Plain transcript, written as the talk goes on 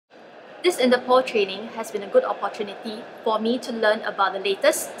This Interpol training has been a good opportunity for me to learn about the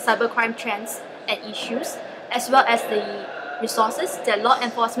latest cybercrime trends and issues, as well as the resources that law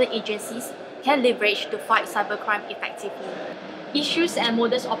enforcement agencies can leverage to fight cybercrime effectively. Issues and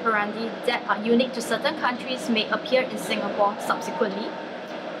modus operandi that are unique to certain countries may appear in Singapore subsequently.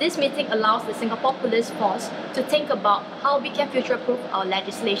 This meeting allows the Singapore Police Force to think about how we can future-proof our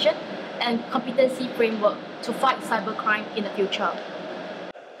legislation and competency framework to fight cybercrime in the future.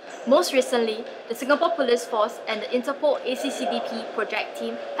 Most recently, the Singapore Police Force and the Interpol ACCDP project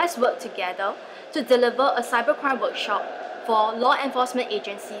team has worked together to deliver a cybercrime workshop for law enforcement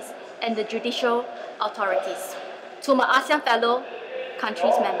agencies and the judicial authorities. To my ASEAN fellow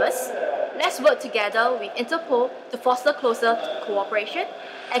countries members, let's work together with Interpol to foster closer cooperation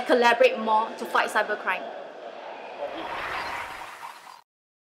and collaborate more to fight cybercrime.